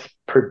less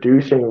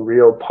producing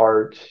real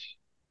parts,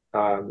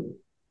 and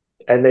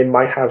they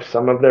might have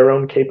some of their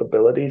own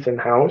capabilities in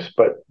house,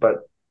 but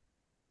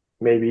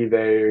maybe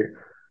they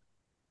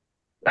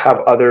have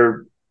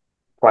other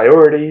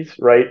priorities,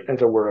 right? And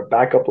so we're a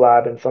backup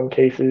lab in some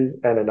cases,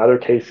 and in other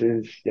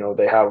cases,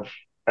 they have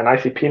an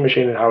ICP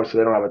machine in house, so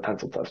they don't have a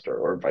tensile tester,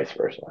 or vice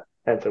versa.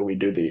 And so we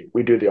do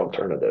the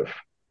alternative.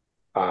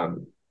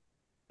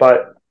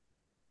 But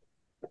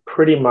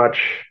pretty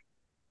much,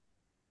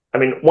 I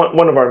mean,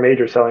 one of our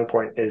major selling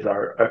point is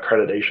our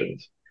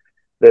accreditations.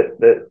 That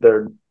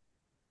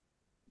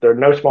they're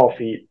no small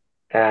feat,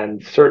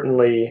 and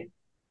certainly,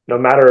 no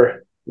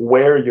matter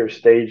where your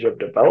stage of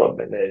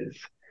development is,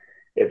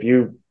 if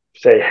you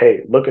say,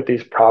 hey, look at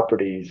these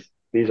properties,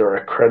 these are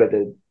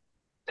accredited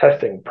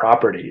testing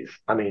properties,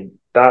 I mean,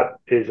 that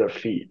is a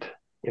feat,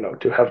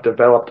 to have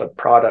developed a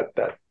product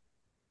that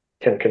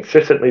can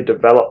consistently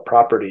develop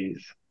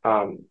properties,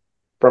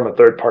 from a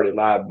third party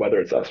lab, whether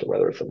it's us or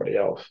whether it's somebody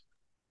else.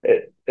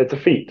 It's a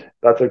feat.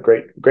 That's a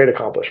great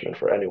accomplishment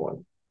for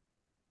anyone.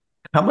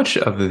 How much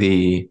of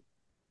the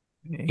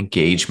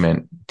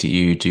engagement do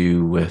you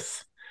do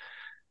with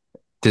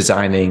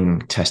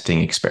designing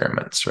testing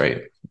experiments,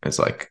 right? It's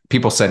like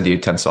people send you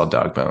tensile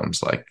dog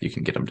bones, like you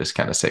can get them just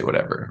kind of say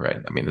whatever, right?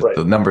 I mean, Right.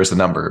 the number is the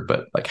number,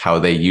 but like how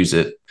they use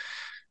it,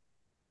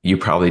 you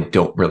probably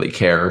don't really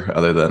care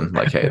other than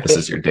like, hey, this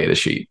is your data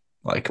sheet.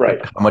 Like, Right.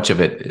 but how much of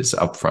it is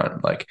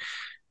upfront? Like,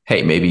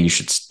 hey, maybe you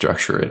should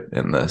structure it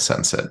in the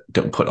sense that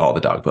don't put all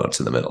the dog bones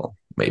in the middle.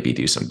 Maybe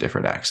do some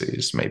different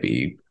axes.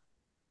 Maybe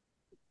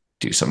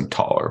do some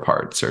taller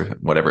parts or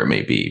whatever it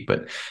may be.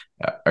 But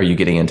are you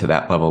getting into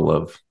that level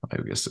of, I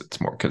guess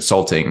it's more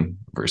consulting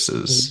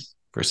versus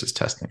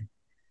testing?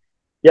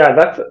 Yeah,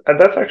 that's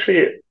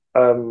actually,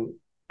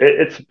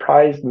 it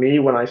surprised me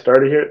when I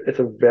started here. It's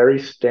a very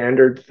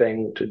standard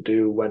thing to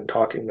do when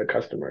talking to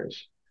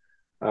customers.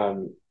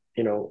 Um,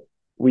 you know,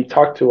 we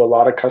talk to a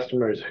lot of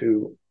customers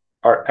who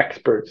are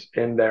experts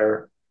in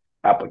their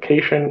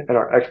application and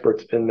are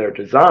experts in their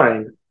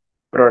design,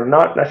 but are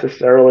not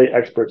necessarily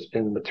experts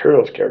in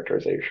materials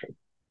characterization.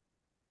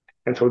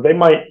 And so they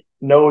might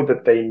know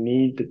that they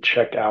need to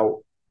check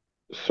out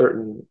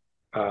certain,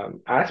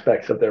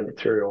 aspects of their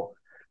material,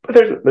 but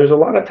there's a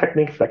lot of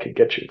techniques that could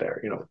get you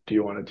there. Do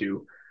you want to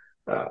do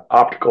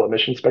optical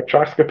emission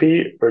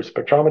spectroscopy or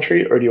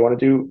spectrometry, or do you want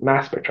to do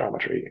mass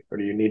spectrometry, or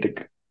do you need to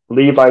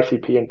leave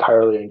ICP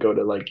entirely and go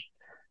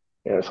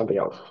to something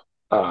else,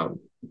 um,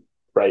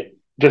 right?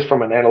 Just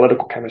from an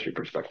analytical chemistry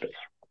perspective.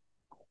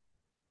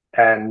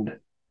 And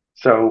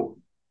so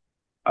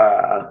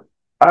I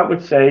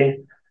would say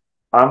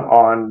I'm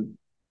on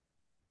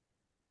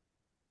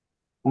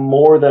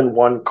more than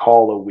one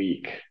call a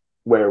week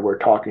where we're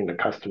talking to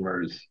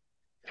customers,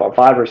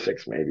 five or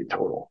six maybe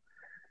total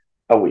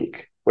a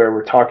week, where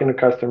we're talking to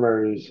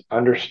customers,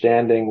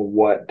 understanding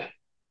what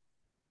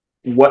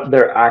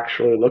they're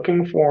actually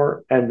looking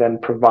for, and then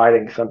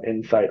providing some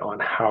insight on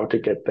how to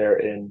get there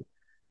in,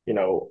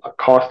 a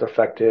cost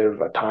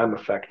effective, a time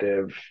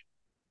effective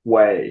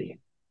way.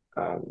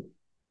 Um,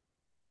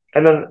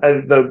 and then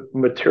the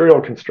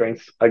material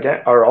constraints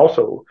again are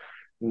also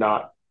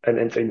not an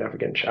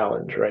insignificant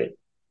challenge, right?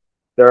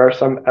 There are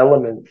some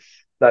elements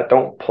that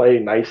don't play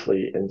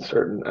nicely in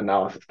certain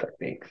analysis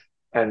techniques.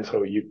 And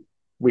so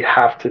we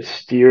have to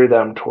steer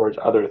them towards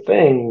other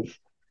things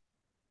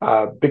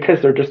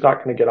because they're just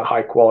not going to get a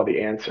high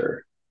quality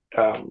answer.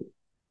 Um,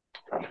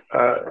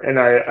 and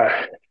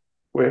I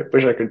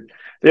wish I could.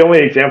 The only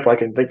example I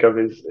can think of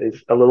is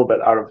a little bit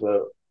out of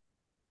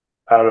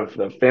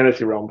the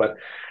fantasy realm, but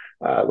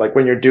like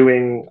when you're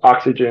doing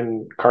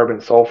oxygen,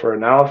 carbon, sulfur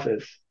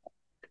analysis,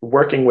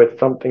 working with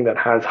something that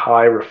has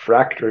high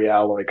refractory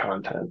alloy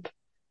content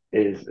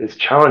is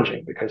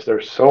challenging because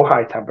they're so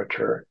high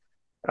temperature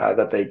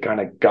that they kind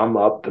of gum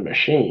up the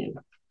machine,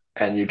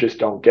 and you just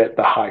don't get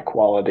the high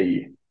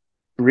quality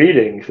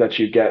readings that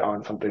you get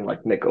on something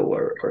like nickel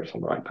or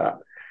something like that,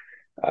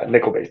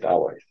 nickel based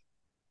alloys.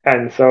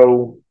 And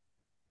so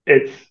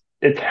it's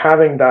it's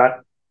having that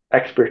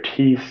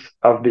expertise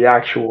of the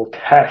actual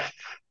tests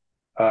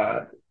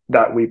uh,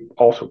 that we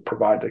also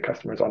provide to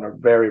customers on a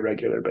very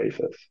regular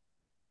basis.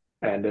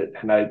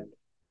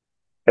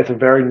 It's a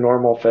very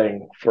normal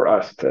thing for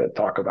us to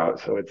talk about.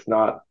 So it's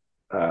not,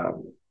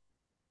 um,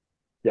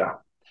 yeah,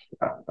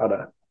 not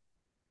a,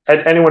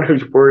 and anyone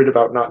who's worried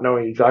about not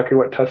knowing exactly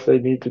what tests they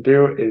need to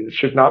do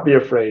should not be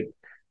afraid.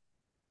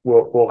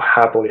 We'll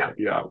happily help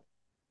you out.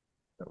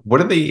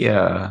 What are the,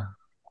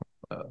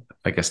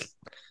 I guess,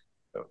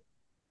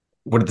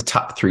 what are the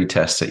top three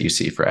tests that you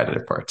see for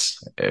additive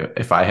parts?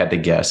 If I had to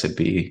guess, it'd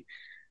be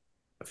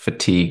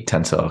fatigue,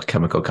 tensile,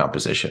 chemical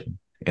composition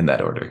in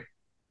that order.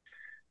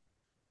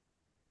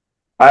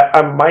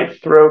 I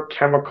might throw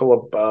chemical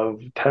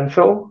above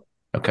tensile,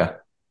 Okay.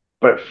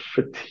 but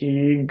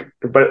fatigue,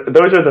 but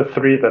those are the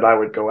three that I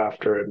would go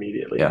after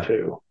immediately Yeah.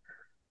 too.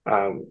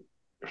 Um,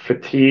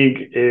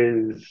 Fatigue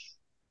is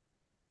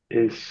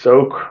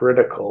so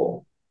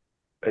critical,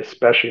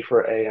 especially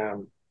for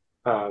AM.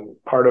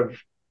 Part of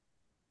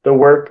the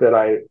work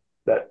that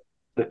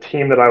the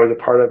team that I was a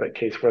part of at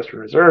Case Western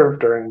Reserve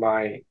during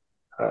my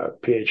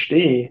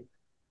PhD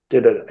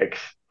did an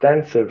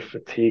extensive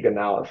fatigue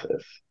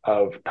analysis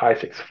of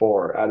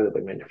Ti-64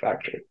 additively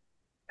manufactured,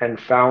 and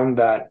found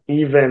that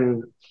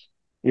even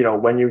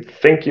when you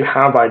think you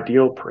have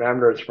ideal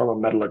parameters from a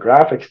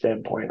metallographic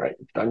standpoint, right?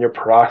 You've done your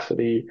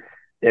porosity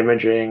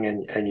imaging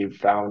and you've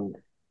found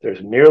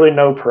there's nearly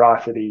no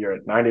porosity. You're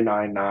at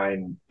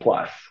 99.9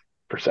 plus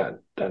percent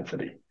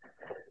density.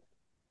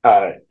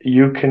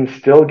 You can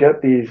still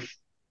get these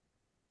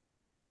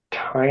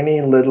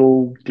tiny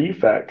little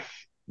defects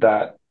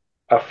that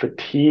a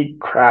fatigue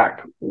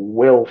crack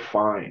will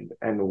find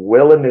and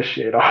will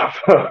initiate off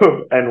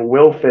of and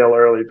will fail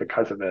early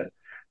because of it.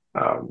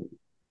 Um,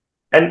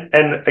 and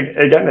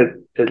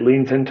again, it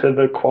leans into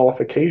the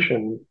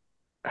qualification.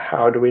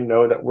 How do we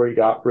know that we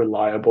got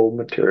reliable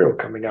material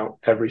coming out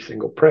every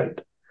single print?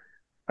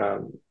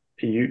 Um,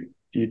 you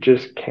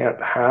just can't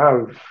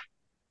have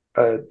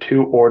a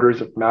 2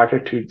 orders of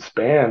magnitude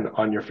span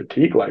on your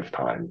fatigue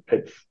lifetime.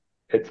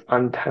 It's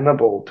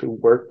untenable to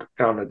work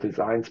on a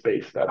design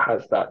space that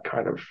has that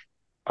kind of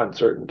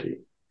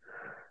uncertainty.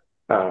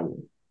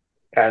 Um,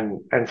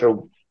 and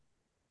so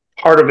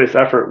part of this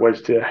effort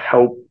was to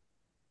help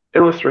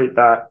illustrate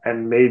that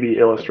and maybe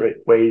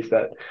illustrate ways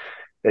that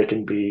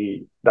could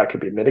be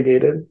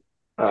mitigated.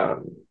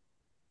 Um,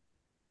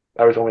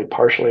 I was only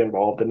partially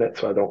involved in it,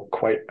 so I don't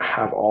quite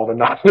have all the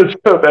knowledge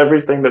of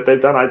everything that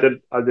they've done. I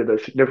did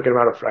a significant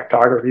amount of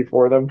fractography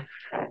for them,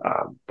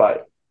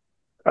 but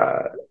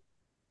uh,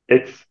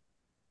 it's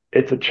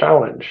it's a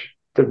challenge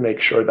to make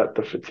sure that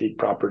the fatigue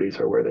properties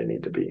are where they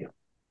need to be,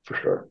 for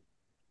sure.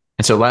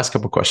 And so, last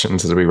couple of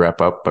questions as we wrap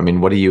up. I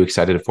mean, what are you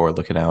excited for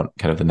looking out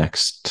kind of the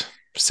next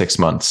 6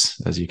 months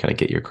as you kind of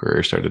get your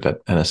career started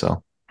at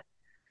NSL?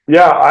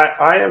 Yeah,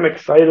 I am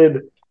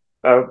excited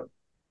uh,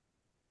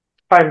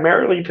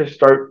 primarily to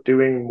start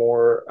doing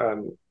more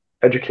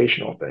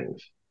educational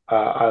things.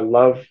 I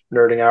love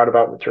nerding out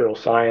about material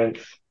science,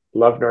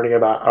 love nerding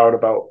out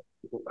about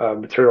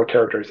material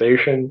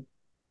characterization.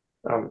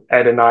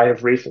 Ed and I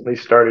have recently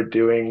started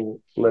doing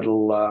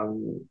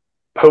little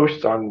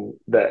posts on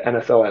the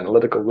NSL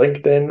Analytical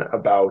LinkedIn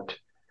about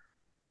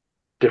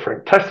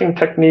different testing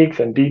techniques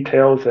and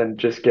details, and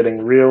just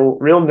getting real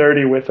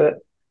nerdy with it.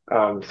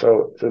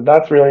 So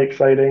that's really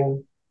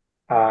exciting.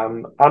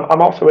 I'm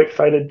also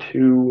excited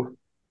to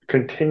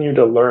continue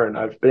to learn.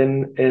 I've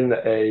been in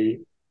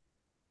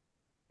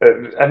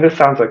and this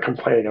sounds like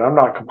complaining, and I'm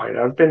not complaining.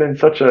 I've been in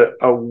such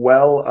a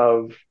well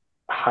of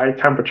high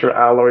temperature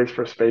alloys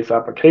for space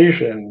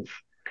applications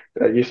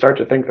that you start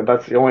to think that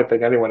that's the only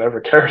thing anyone ever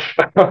cares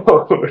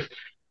about.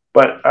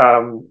 But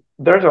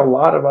there's a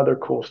lot of other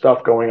cool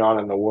stuff going on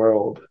in the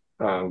world.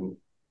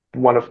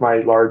 One of my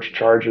large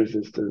charges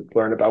is to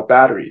learn about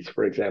batteries,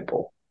 for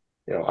example.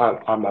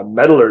 I'm a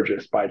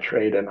metallurgist by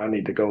trade, and I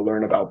need to go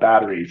learn about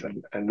batteries.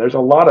 And there's a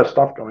lot of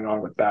stuff going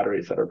on with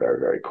batteries that are very,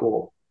 very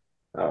cool.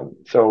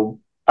 So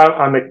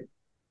I'm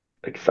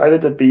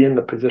excited to be in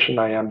the position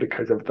I am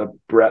because of the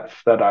breadth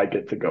that I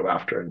get to go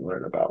after and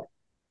learn about.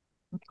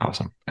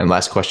 Awesome. And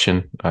last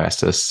question I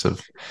asked this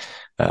of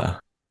uh,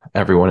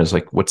 everyone is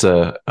like, what's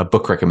a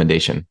book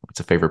recommendation? What's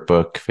a favorite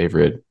book,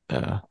 favorite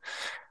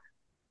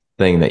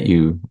thing that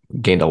you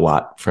gained a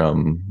lot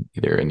from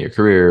either in your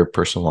career,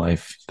 personal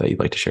life that you'd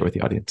like to share with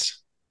the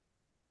audience?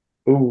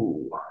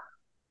 Ooh,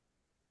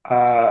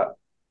 uh,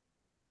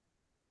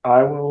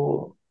 I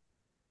will.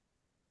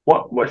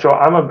 So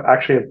I'm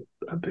actually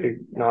a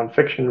big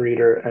nonfiction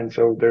reader, and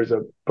so there's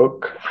a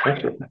book.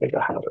 Actually, I think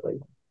I have it right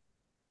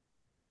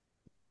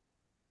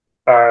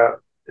now.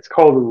 It's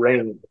called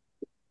Rain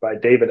by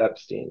David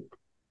Epstein.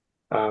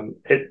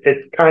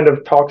 It kind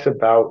of talks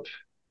about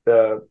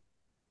the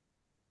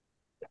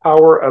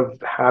power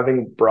of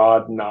having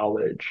broad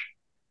knowledge,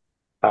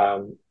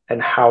 and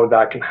how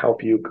that can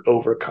help you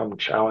overcome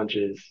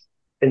challenges.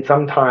 And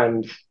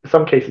sometimes,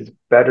 some cases,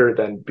 better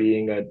than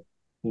being a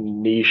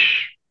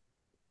niche,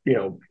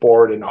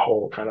 bored in a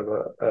hole kind of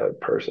a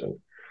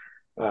person,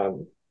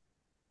 um,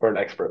 or an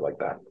expert like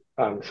that.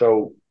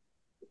 So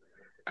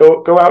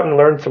go out and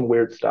learn some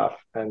weird stuff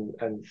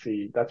and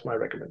see. That's my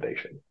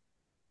recommendation.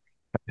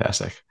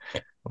 Fantastic.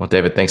 Well,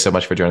 David, thanks so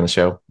much for joining the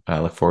show. I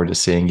look forward to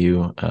seeing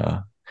you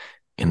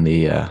in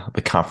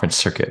the conference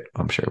circuit,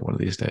 I'm sure, one of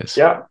these days.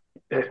 Yeah,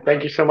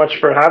 thank you so much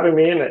for having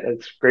me, and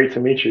it's great to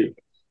meet you.